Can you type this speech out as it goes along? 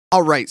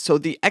Alright, so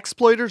the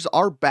exploiters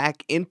are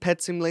back in Pet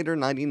Simulator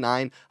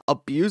 99,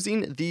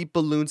 abusing the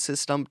balloon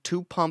system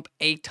to pump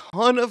a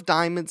ton of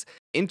diamonds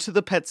into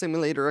the Pet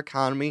Simulator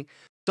economy.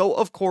 So,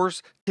 of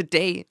course,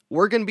 today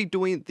we're going to be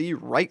doing the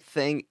right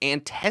thing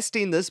and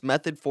testing this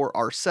method for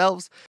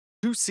ourselves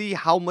to see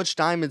how much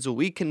diamonds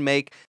we can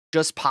make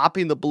just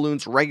popping the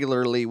balloons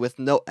regularly with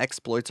no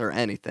exploits or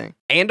anything.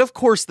 And of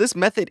course, this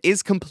method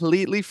is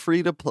completely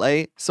free to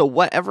play, so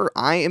whatever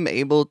I am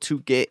able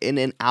to get in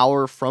an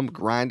hour from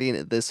grinding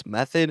this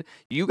method,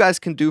 you guys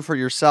can do for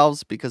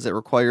yourselves because it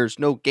requires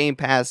no game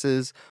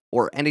passes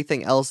or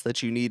anything else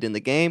that you need in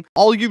the game.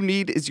 All you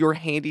need is your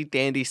handy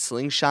dandy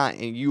slingshot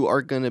and you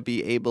are going to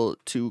be able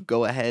to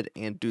go ahead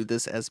and do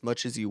this as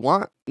much as you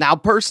want. Now,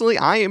 personally,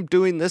 I am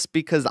doing this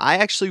because I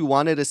actually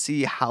wanted to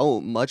see how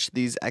much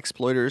these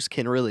exploiters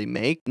can really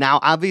make. Now,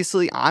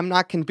 obviously, I'm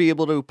not going to be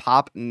able to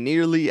pop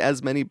nearly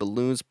as many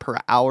balloons per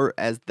hour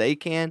as they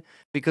can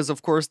because,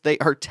 of course, they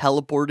are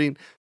teleporting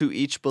to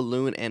each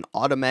balloon and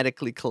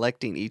automatically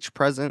collecting each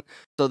present,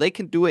 so they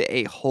can do it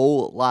a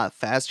whole lot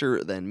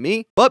faster than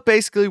me. But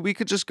basically, we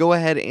could just go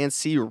ahead and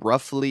see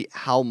roughly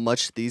how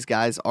much these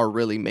guys are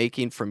really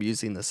making from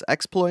using this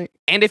exploit.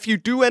 And if you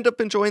do end up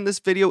enjoying this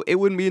video, it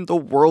would mean the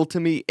world to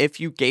me if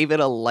you gave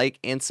it a like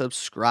and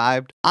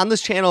subscribed. On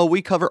this channel,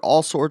 we cover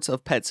all sorts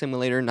of Pet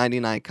Simulator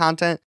 99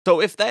 content, so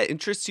if that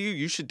interests you,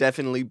 you should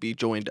definitely be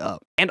joined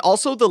up. And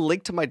also, the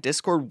link to my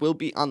Discord will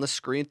be on the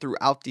screen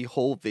throughout the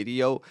whole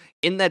video.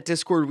 In that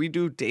Discord, we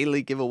do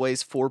daily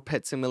giveaways for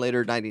Pet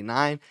Simulator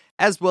 99,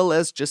 as well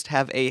as just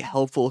have a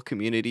helpful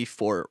community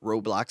for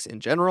Roblox in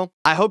general.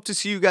 I hope to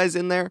see you guys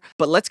in there,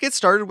 but let's get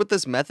started with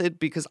this method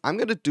because I'm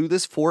going to do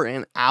this for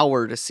an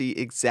hour to see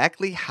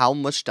exactly how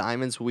much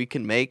diamonds we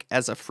can make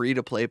as a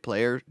free-to-play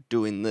player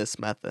doing this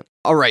method.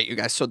 Alright, you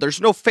guys, so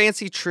there's no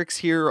fancy tricks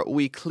here.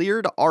 We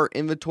cleared our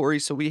inventory,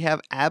 so we have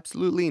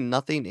absolutely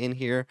nothing in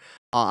here.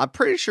 I'm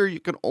pretty sure you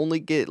can only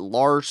get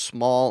large,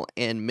 small,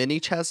 and mini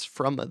chests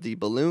from the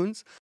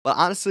balloons. But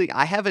honestly,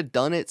 I haven't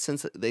done it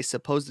since they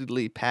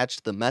supposedly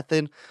patched the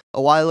method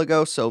a while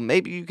ago, so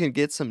maybe you can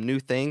get some new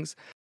things.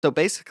 So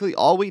basically,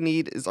 all we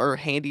need is our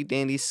handy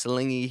dandy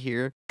slingy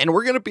here, and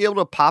we're going to be able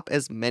to pop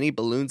as many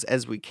balloons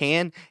as we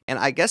can, and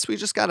I guess we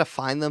just got to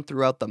find them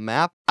throughout the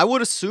map. I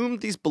would assume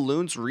these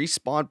balloons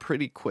respawn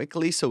pretty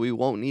quickly, so we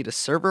won't need a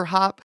server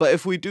hop, but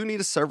if we do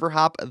need a server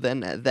hop,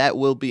 then that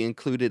will be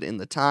included in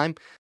the time,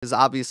 because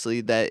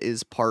obviously that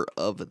is part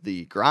of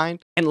the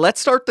grind. And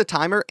let's start the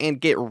timer and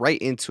get right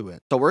into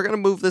it. So we're going to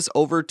move this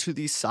over to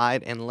the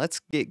side and let's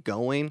get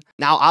going.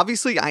 Now,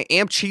 obviously, I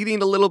am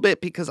cheating a little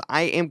bit because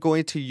I am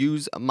going to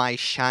use my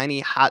shiny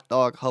hot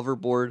dog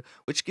hoverboard,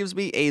 which gives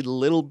me a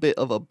little bit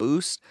of a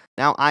boost.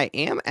 Now, I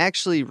am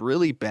actually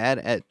really bad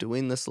at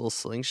doing this little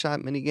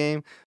slingshot minigame,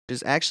 which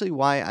is actually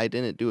why I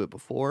didn't do it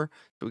before.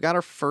 So we got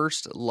our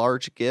first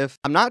large gift.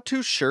 I'm not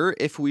too sure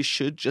if we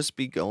should just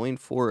be going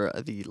for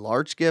the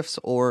large gifts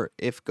or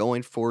if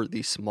going for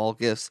the small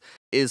gifts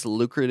is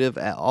lucrative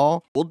at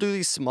all. We'll do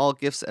these small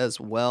gifts as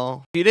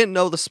well. If you didn't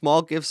know, the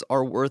small gifts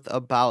are worth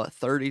about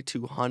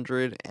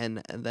 3,200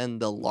 and then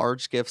the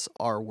large gifts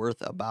are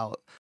worth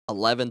about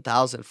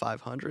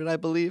 11,500, I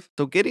believe.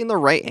 So getting the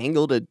right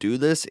angle to do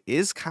this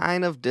is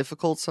kind of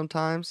difficult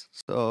sometimes.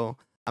 So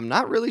I'm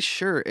not really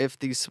sure if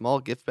these small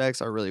gift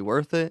bags are really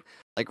worth it.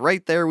 Like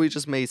right there, we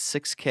just made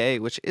 6K,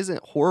 which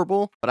isn't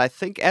horrible, but I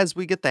think as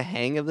we get the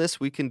hang of this,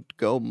 we can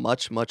go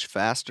much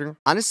faster.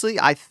 Honestly,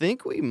 I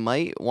think we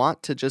might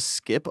want to just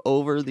skip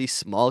over these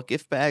small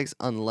gift bags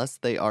unless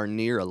they are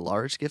near a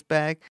large gift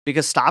bag,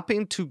 because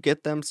stopping to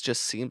get them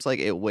just seems like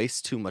it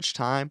wastes too much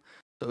time.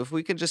 So if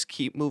we can just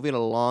keep moving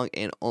along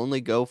and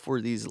only go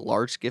for these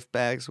large gift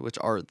bags, which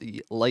are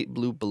the light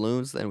blue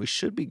balloons, then we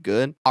should be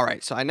good. All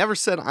right, so I never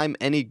said I'm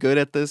any good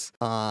at this.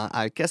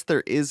 I guess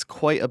there is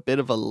quite a bit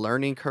of a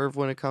learning curve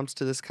when it comes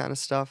to this kind of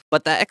stuff.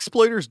 But the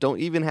exploiters don't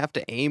even have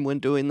to aim when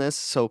doing this,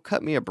 so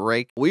cut me a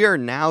break. We are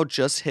now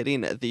just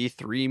hitting the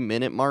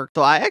 3-minute mark.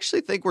 So I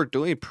actually think we're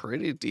doing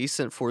pretty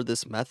decent for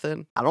this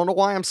method. I don't know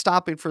why I'm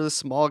stopping for the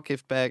small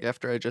gift bag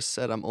after I just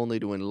said I'm only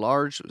doing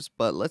large,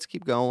 but let's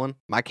keep going.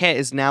 My cat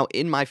is now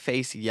in my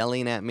face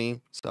yelling at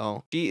me,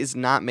 so she is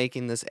not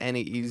making this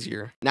any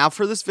easier. Now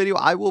for this video,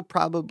 I will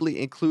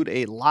probably include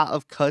a lot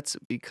of cuts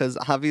because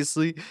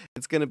obviously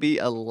it's going to be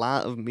a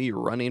lot of me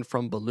running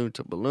from balloon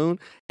to balloon,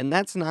 and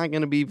that's not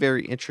going to be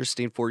very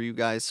interesting for you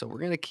guys, so we're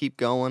going to keep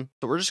going.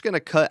 So we're just going to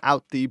cut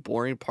out the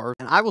boring part,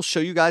 and I will show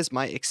you guys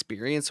my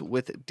experience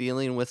with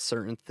dealing with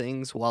certain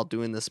things while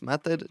doing this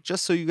method,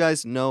 just so you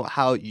guys know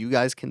how you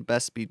guys can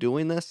best be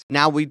doing this.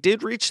 Now, we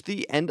did reach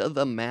the end of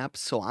the map,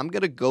 so I'm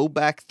going to go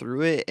back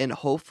through it and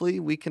hopefully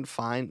we can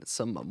find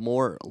some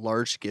more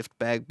large gift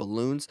bag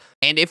balloons.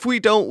 And if we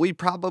don't, we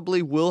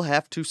probably will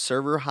have to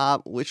server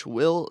hop, which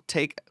will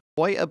take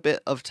quite a bit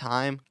of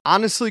time.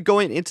 Honestly,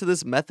 going into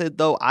this method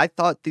though, I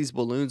thought these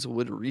balloons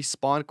would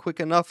respawn quick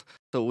enough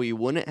so we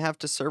wouldn't have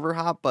to server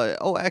hop, but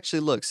oh,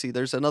 actually look, see,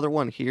 there's another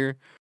one here.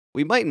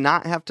 We might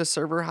not have to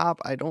server hop.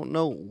 I don't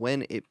know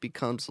when it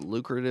becomes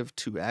lucrative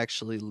to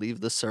actually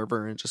leave the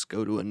server and just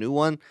go to a new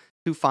one.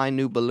 to find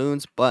new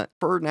balloons, but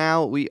for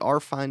now we are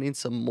finding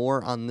some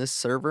more on this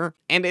server.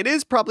 And it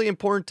is probably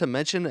important to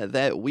mention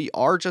that we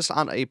are just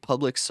on a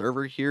public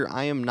server here.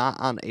 I am not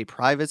on a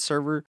private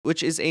server,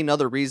 which is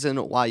another reason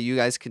why you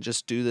guys can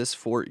just do this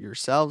for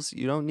yourselves.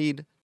 You don't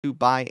need to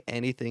buy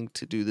anything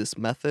to do this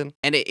method.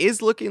 And it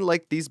is looking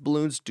like these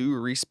balloons do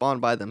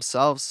respawn by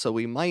themselves, so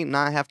we might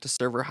not have to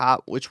server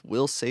hop, which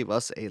will save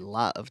us a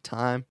lot of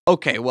time.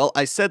 Okay, well,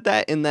 I said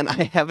that and then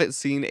I haven't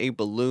seen a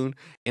balloon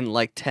in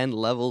like 10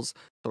 levels.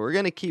 So we're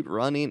going to keep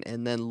running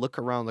and then look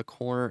around the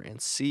corner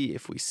and see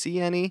if we see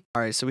any.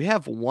 All right, so we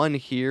have one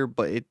here,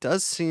 but it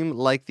does seem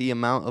like the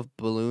amount of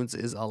balloons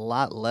is a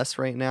lot less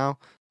right now.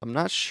 I'm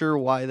not sure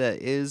why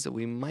that is.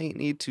 We might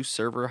need to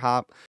server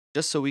hop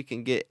just so we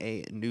can get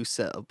a new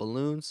set of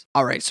balloons.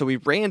 All right, so we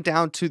ran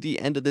down to the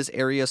end of this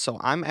area, so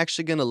I'm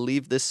actually going to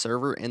leave this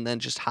server and then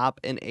just hop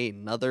in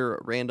another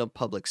random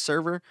public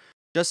server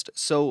just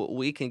so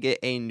we can get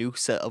a new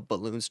set of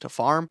balloons to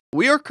farm.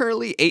 We are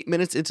currently 8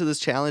 minutes into this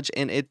challenge,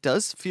 and it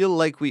does feel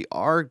like we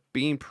are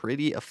being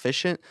pretty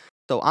efficient.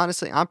 So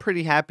honestly, I'm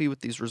pretty happy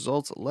with these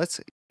results. Let's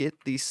get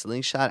the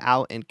slingshot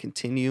out and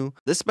continue.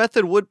 This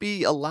method would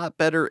be a lot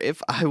better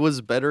if I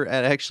was better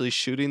at actually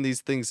shooting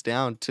these things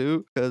down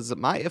too, because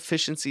my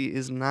efficiency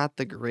is not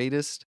the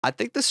greatest. I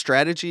think the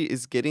strategy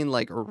is getting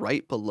like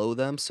right below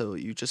them, so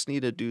you just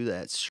need to do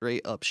that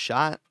straight up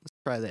shot. Let's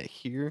try that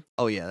here.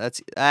 Oh yeah,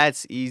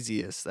 that's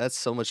easiest. That's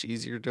so much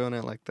easier doing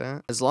it like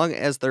that. As long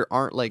as there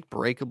aren't like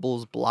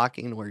breakables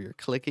blocking where you're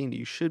clicking,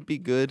 you should be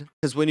good.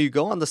 Because when you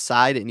go on the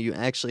side and you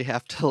actually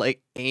have to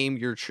like aim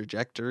your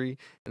trajectory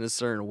in a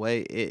certain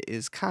way, it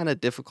is kind of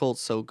difficult.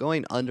 So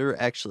going under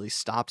actually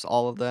stops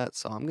all of that.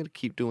 So I'm going to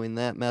keep doing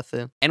that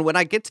method. And when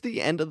I get to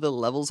the end of the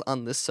levels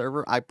on this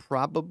server, I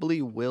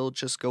probably will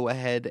just go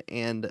ahead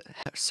and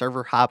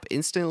server hop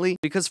instantly,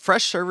 because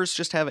fresh servers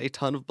just have a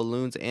ton of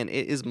balloons and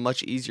it is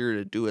much easier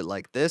to do it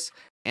like this.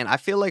 And I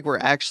feel like we're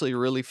actually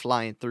really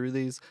flying through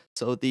these.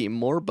 So the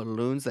more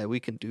balloons that we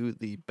can do,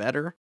 the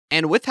better.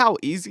 And with how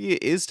easy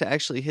it is to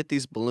actually hit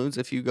these balloons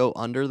if you go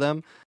under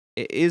them,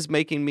 it is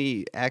making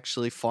me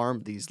actually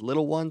farm these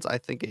little ones. I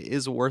think it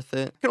is worth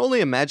it. I can only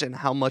imagine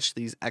how much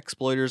these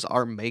exploiters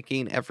are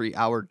making every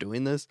hour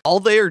doing this. All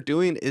they are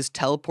doing is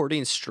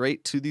teleporting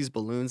straight to these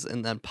balloons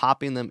and then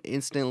popping them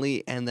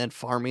instantly and then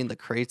farming the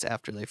crates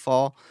after they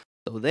fall.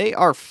 So they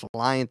are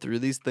flying through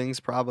these things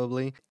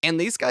probably. And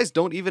these guys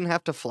don't even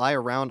have to fly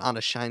around on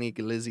a shiny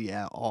glizzy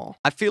at all.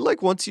 I feel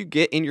like once you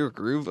get in your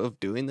groove of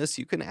doing this,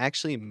 you can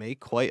actually make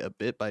quite a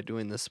bit by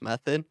doing this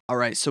method. All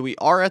right, so we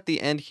are at the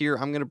end here.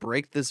 I'm going to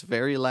break this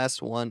very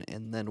last one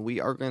and then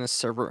we are going to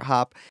server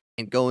hop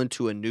and go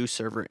into a new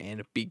server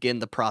and begin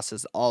the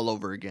process all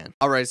over again.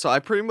 All right, so I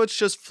pretty much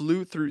just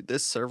flew through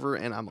this server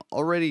and I'm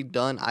already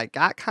done. I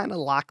got kind of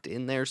locked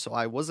in there, so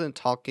I wasn't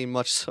talking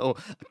much, so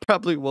I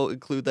probably won't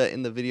include that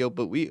in the video,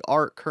 but we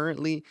are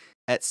currently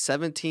at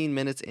 17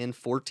 minutes and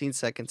 14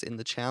 seconds in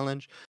the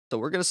challenge. So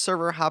we're going to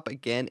server hop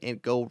again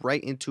and go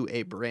right into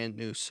a brand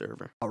new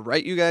server. All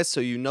right, you guys,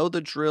 so you know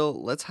the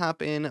drill. Let's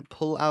hop in,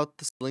 pull out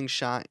the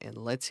slingshot, and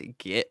let's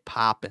get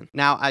popping.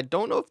 Now, I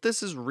don't know if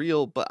this is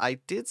real, but I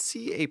did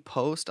see a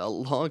post a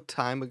long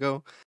time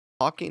ago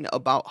talking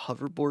about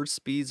hoverboard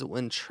speeds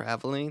when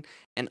traveling,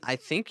 and I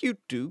think you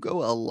do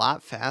go a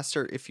lot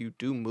faster if you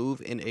do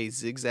move in a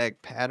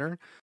zigzag pattern.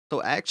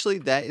 So actually,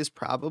 that is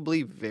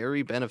probably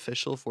very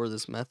beneficial for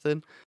this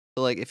method.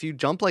 So like if you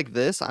jump like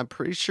this, I'm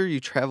pretty sure you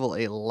travel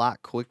a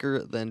lot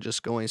quicker than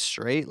just going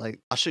straight. Like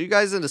I'll show you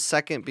guys in a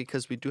second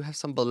because we do have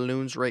some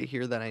balloons right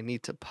here that I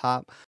need to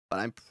pop. But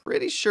I'm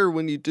pretty sure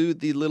when you do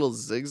the little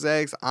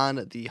zigzags on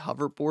the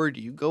hoverboard,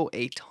 you go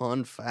a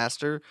ton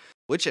faster,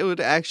 which it would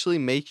actually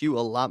make you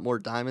a lot more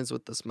diamonds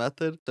with this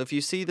method. So if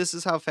you see, this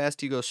is how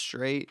fast you go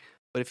straight.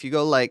 But if you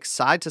go like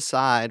side to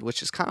side,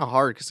 which is kind of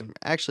hard because I'm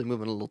actually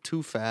moving a little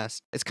too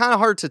fast, it's kind of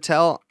hard to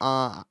tell.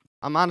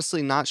 I'm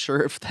honestly not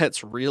sure if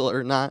that's real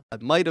or not. I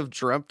might have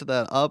dreamt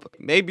that up.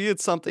 Maybe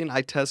it's something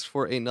I test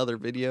for another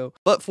video.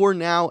 But for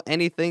now,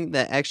 anything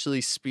that actually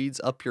speeds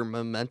up your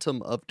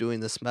momentum of doing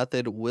this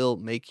method will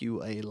make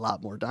you a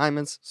lot more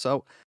diamonds.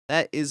 So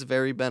that is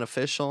very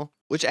beneficial,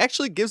 which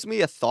actually gives me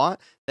a thought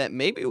that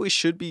maybe we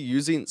should be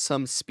using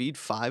some speed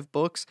 5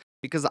 books,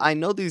 because I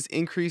know these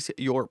increase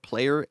your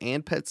player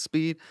and pet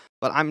speed,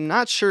 but I'm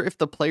not sure if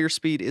the player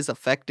speed is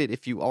affected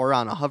if you are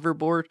on a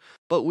hoverboard,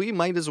 but we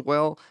might as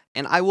well.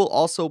 And I will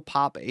also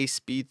pop a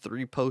speed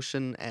 3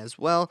 potion as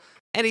well.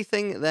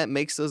 Anything that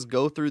makes us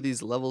go through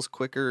these levels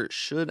quicker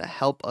should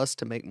help us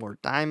to make more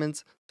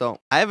diamonds. So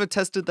I haven't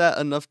tested that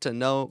enough to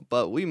know,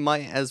 but we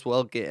might as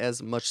well get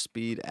as much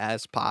speed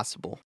as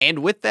possible. And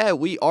with that,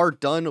 we are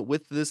done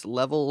with this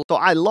level. So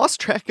I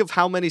lost track of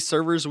how many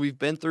servers we've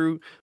been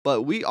through,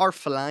 but we are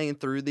flying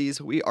through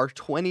these. We are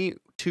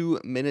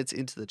 22 minutes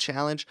into the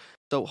challenge,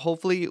 so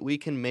hopefully we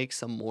can make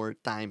some more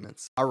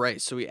diamonds. All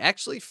right, so we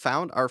actually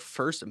found our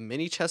first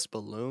mini chest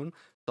balloon.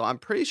 So I'm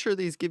pretty sure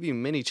these give you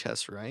mini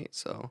chests, right?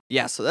 So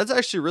yeah, so that's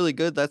actually really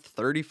good. That's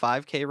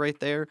 35k right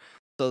there.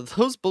 So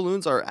those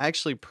balloons are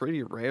actually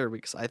pretty rare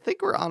because I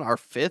think we're on our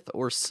 5th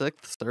or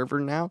 6th server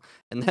now,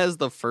 and that is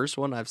the first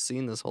one I've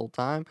seen this whole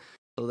time.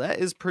 So that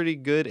is pretty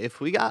good. If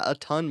we got a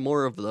ton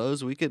more of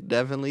those, we could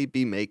definitely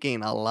be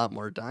making a lot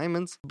more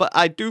diamonds. But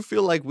I do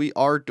feel like we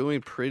are doing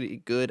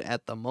pretty good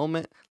at the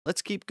moment.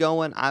 Let's keep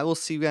going. I will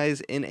see you guys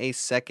in a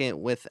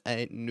second with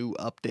a new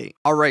update.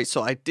 All right,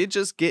 so I did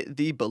just get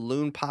the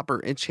balloon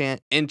popper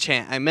enchant.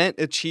 I meant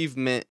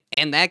achievement.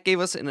 And that gave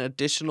us an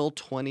additional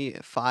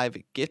 25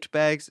 gift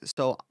bags.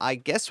 So I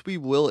guess we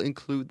will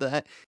include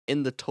that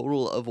in the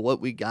total of what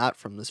we got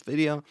from this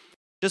video.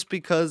 Just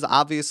because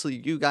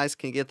obviously you guys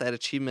can get that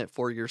achievement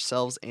for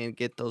yourselves and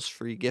get those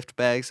free gift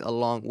bags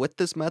along with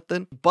this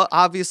method. But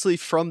obviously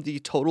from the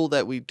total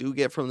that we do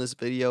get from this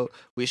video,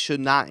 we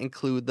should not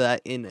include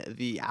that in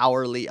the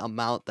hourly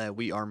amount that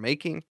we are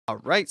making.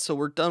 Alright, so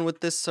we're done with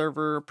this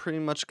server. Pretty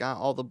much got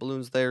all the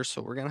balloons there.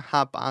 So we're going to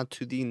hop on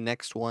to the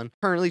next one.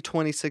 Currently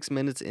 26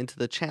 minutes into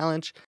the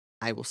challenge.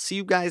 I will see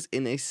you guys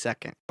in a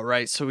second.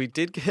 Alright, so we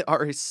did get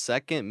our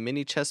second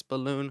mini chest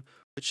balloon,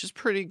 which is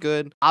pretty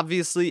good.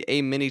 Obviously,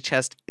 a mini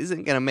chest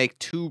isn't going to make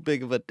too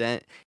big of a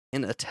dent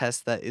in a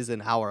test that is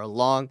an hour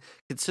long,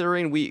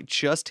 considering we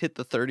just hit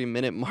the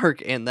 30-minute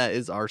mark and that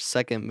is our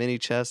second mini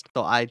chest.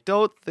 So I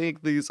don't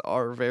think these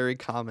are very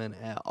common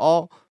at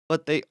all,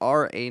 but they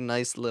are a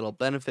nice little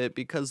benefit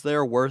because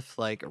they're worth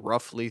like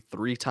roughly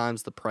 3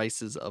 times the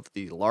prices of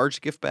the large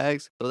gift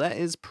bags. So that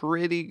is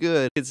pretty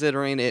good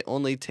considering it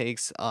only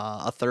takes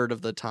a third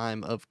of the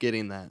time of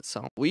getting that.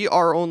 So we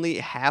are only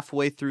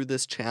halfway through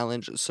this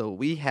challenge, so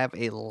we have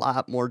a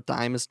lot more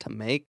diamonds to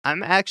make.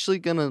 I'm actually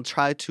gonna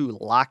try to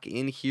lock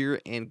in here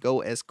and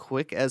go as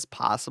quick as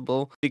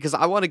possible because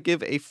I want to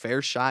give a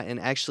fair shot and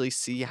actually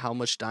see how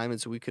much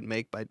diamonds we could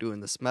make by doing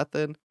this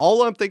method.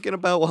 All I'm thinking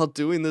about while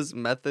doing this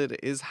method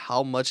is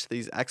how much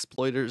these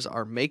exploiters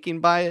are making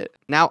by it.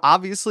 Now,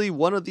 obviously,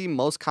 one of the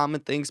most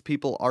common things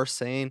people are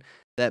saying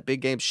that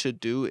big games should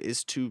do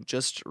is to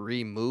just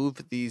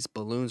remove these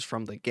balloons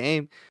from the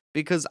game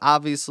because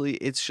obviously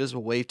it's just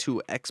way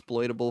too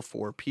exploitable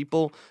for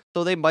people,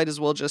 so they might as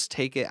well just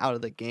take it out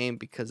of the game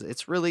because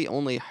it's really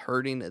only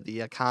hurting the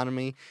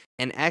economy,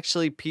 and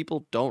actually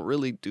people don't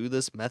really do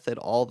this method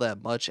all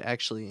that much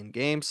actually in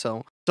game.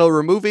 So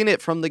removing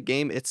it from the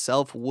game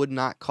itself would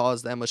not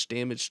cause that much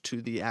damage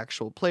to the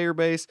actual player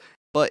base,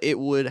 but it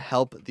would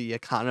help the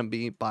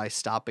economy by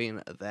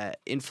stopping that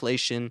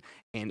inflation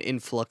and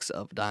influx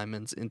of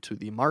diamonds into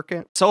the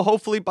market. So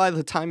hopefully by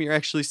the time you're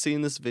actually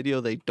seeing this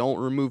video, they don't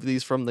remove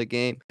these from the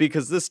game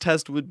because this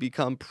test would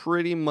become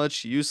pretty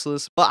much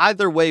useless. But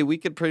either way, we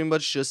could pretty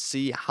much just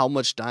see how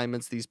much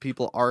diamonds these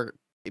people are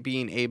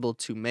being able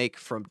to make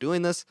from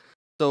doing this.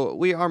 So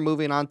we are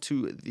moving on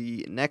to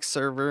the next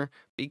server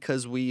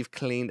because we've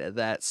cleaned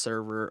that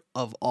server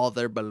of all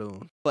their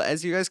balloons. But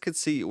as you guys could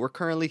see, we're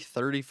currently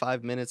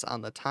 35 minutes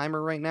on the timer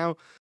right now.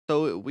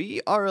 So we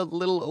are a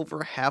little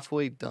over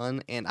halfway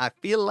done, and I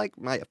feel like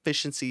my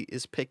efficiency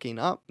is picking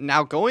up.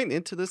 Now, going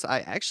into this,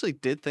 I actually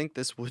did think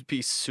this would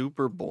be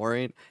super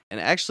boring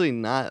and actually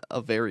not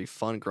a very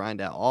fun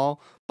grind at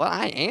all. But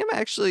I am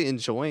actually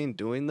enjoying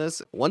doing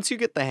this. Once you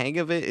get the hang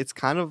of it, it's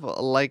kind of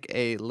like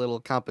a little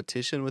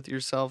competition with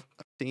yourself,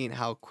 seeing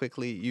how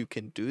quickly you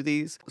can do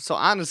these. So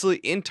honestly,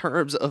 in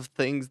terms of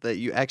things that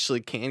you actually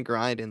can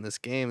grind in this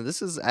game,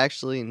 this is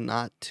actually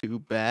not too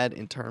bad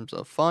in terms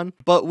of fun.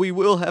 But we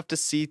will have to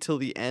see till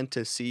the end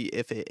to see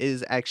if it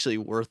is actually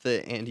worth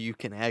it and you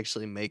can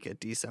actually make a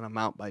decent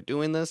amount by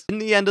doing this. In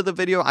the end of the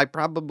video, I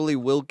probably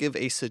will give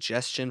a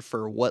suggestion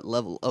for what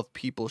level of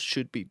people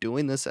should be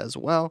doing this as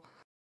well.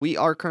 We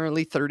are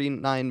currently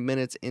 39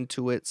 minutes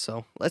into it,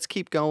 so let's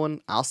keep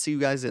going. I'll see you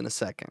guys in a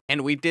second.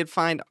 And we did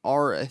find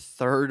our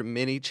third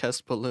mini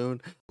chest balloon.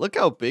 Look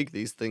how big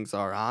these things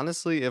are.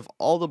 Honestly, if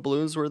all the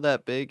balloons were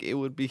that big, it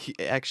would be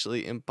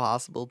actually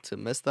impossible to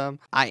miss them.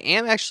 I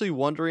am actually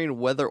wondering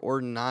whether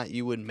or not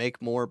you would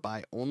make more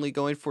by only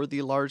going for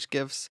the large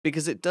gifts,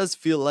 because it does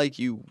feel like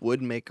you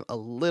would make a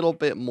little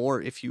bit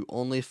more if you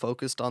only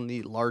focused on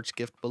the large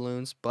gift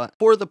balloons. But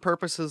for the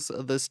purposes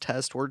of this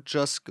test, we're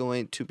just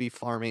going to be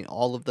farming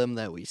all of them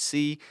that we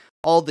see,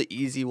 all the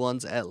easy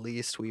ones at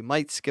least. We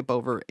might skip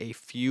over a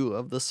few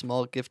of the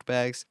small gift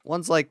bags.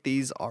 Ones like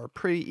these are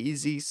pretty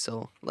easy,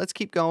 so let's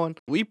keep going.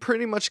 We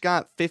pretty much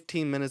got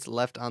 15 minutes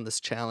left on this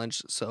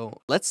challenge,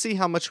 so let's see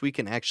how much we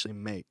can actually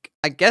make.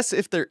 I guess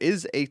if there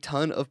is a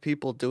ton of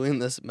people doing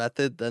this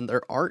method, then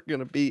there aren't going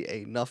to be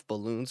enough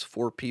balloons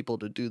for people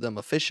to do them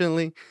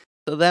efficiently.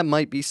 So that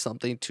might be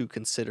something to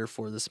consider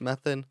for this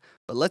method.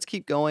 But let's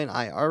keep going.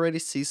 I already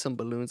see some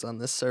balloons on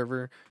this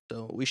server,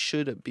 so we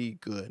should be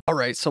good.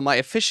 Alright, so my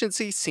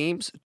efficiency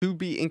seems to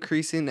be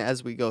increasing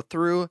as we go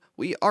through.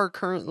 We are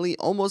currently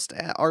almost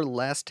at our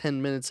last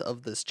 10 minutes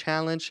of this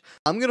challenge.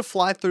 I'm going to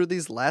fly through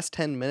these last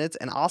 10 minutes,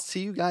 and I'll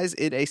see you guys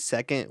in a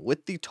second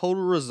with the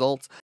total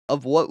results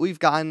of what we've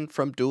gotten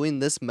from doing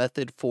this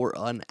method for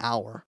an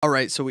hour.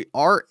 Alright, so we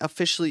are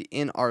officially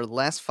in our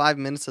last 5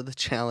 minutes of the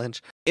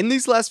challenge. In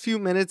these last few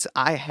minutes,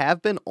 I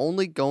have been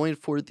only going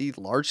for the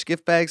large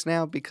gift bags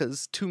now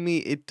because to me,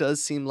 it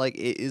does seem like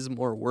it is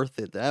more worth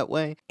it that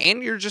way.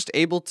 And you're just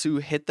able to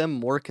hit them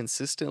more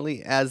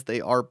consistently as they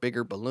are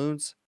bigger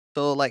balloons.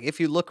 So like if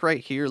you look right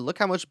here, look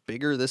how much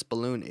bigger this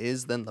balloon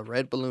is than the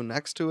red balloon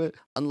next to it.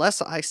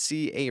 Unless I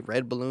see a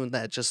red balloon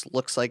that just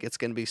looks like it's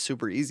going to be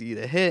super easy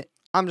to hit,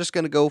 I'm just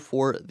going to go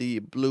for the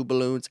blue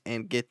balloons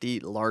and get the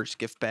large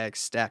gift bags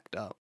stacked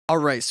up.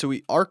 Alright, so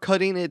we are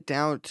cutting it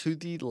down to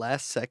the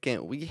last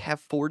second. We have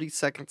 40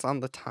 seconds on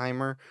the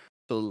timer.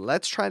 So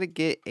let's try to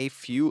get a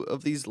few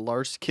of these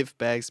large gift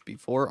bags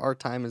before our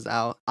time is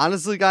out.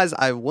 Honestly, guys,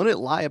 I wouldn't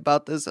lie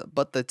about this,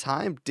 but the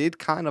time did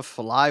kind of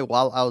fly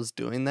while I was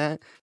doing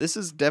that. This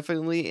is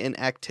definitely an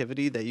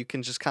activity that you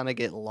can just kind of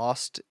get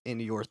lost in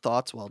your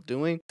thoughts while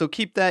doing. So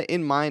keep that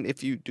in mind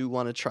if you do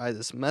want to try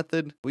this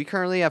method. We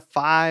currently have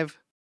 5,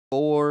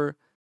 4,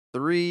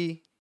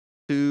 3,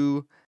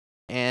 2,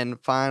 and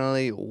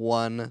finally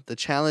 1. The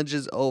challenge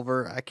is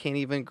over. I can't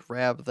even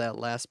grab that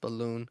last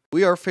balloon.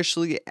 We are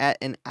officially at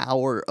an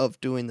hour of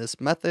doing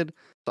this method.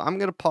 So I'm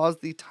going to pause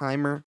the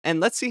timer and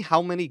let's see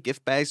how many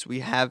gift bags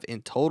we have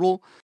in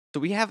total.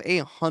 So we have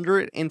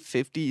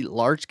 150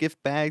 large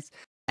gift bags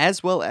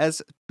as well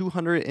as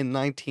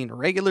 219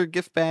 regular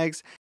gift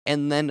bags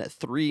and then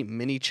 3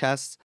 mini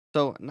chests.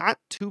 So not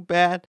too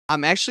bad.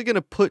 I'm actually going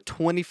to put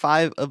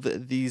 25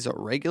 of these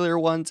regular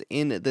ones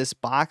in this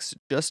box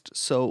just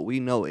so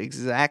we know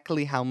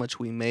exactly how much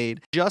we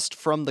made just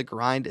from the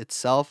grind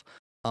itself.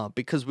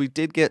 Because we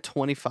did get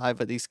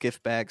 25 of these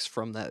gift bags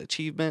from that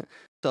achievement.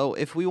 So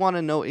if we want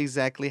to know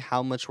exactly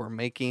how much we're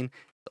making,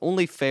 it's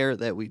only fair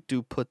that we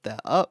do put that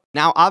up.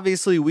 Now,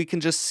 obviously, we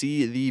can just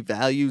see the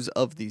values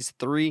of these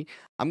 3.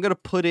 I'm going to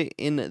put it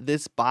in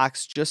this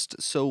box just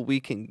so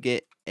we can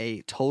get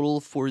a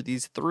total for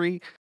these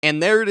 3.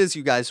 And there it is,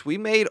 you guys. We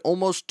made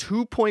almost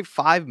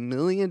 2.5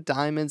 million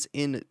diamonds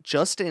in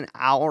just an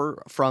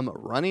hour from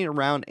running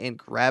around and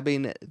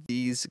grabbing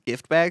these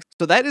gift bags.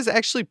 So that is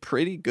actually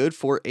pretty good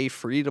for a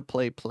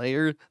free-to-play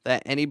player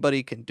that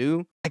anybody can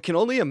do. I can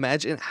only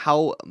imagine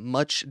how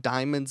much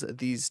diamonds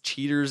these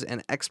cheaters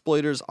and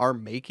exploiters are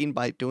making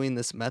by doing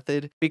this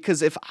method.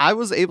 Because if I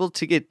was able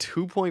to get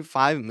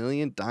 2.5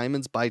 million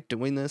diamonds by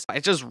doing this, by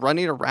just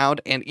running around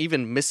and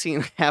even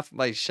missing half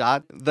my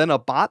shot, then a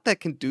bot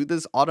that can do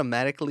this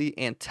automatically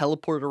and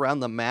teleport around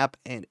the map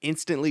and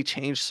instantly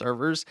change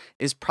servers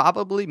is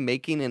probably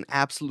making an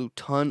absolute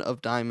ton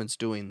of diamonds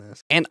doing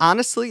this. And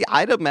honestly,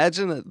 I'd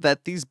imagine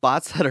that these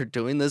bots that are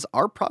doing this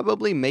are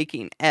probably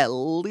making at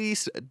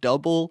least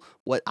double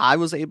what I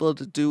was able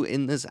to do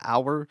in this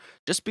hour,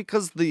 just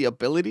because the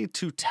ability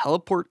to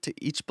teleport to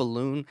each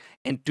balloon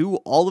and do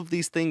all of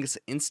these things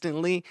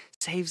instantly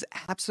saves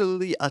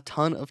absolutely a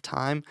ton of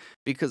time,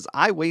 because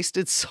I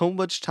wasted so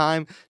much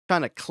time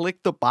trying to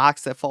click the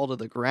box that fall to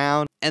the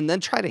ground and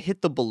then try to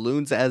hit the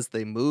balloons as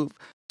they move.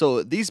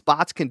 So these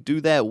bots can do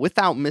that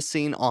without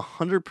missing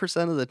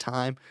 100% of the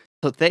time.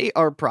 So they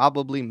are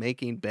probably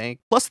making bank.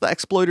 Plus, the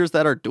exploiters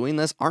that are doing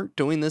this aren't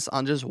doing this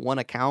on just one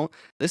account.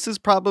 This is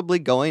probably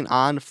going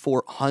on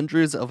for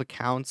hundreds of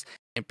accounts,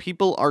 and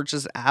people are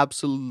just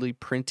absolutely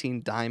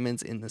printing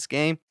diamonds in this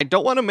game. I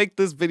don't want to make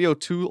this video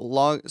too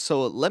long,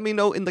 so let me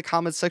know in the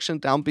comment section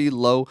down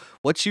below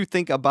what you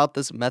think about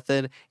this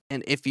method,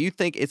 and if you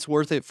think it's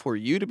worth it for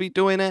you to be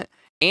doing it,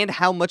 and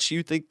how much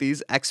you think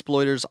these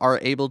exploiters are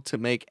able to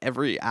make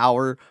every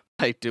hour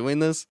by doing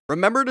this.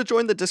 Remember to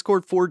join the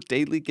Discord for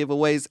daily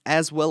giveaways,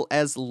 as well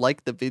as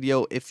like the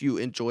video if you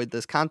enjoyed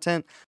this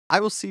content. I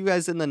will see you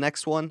guys in the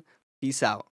next one. Peace out.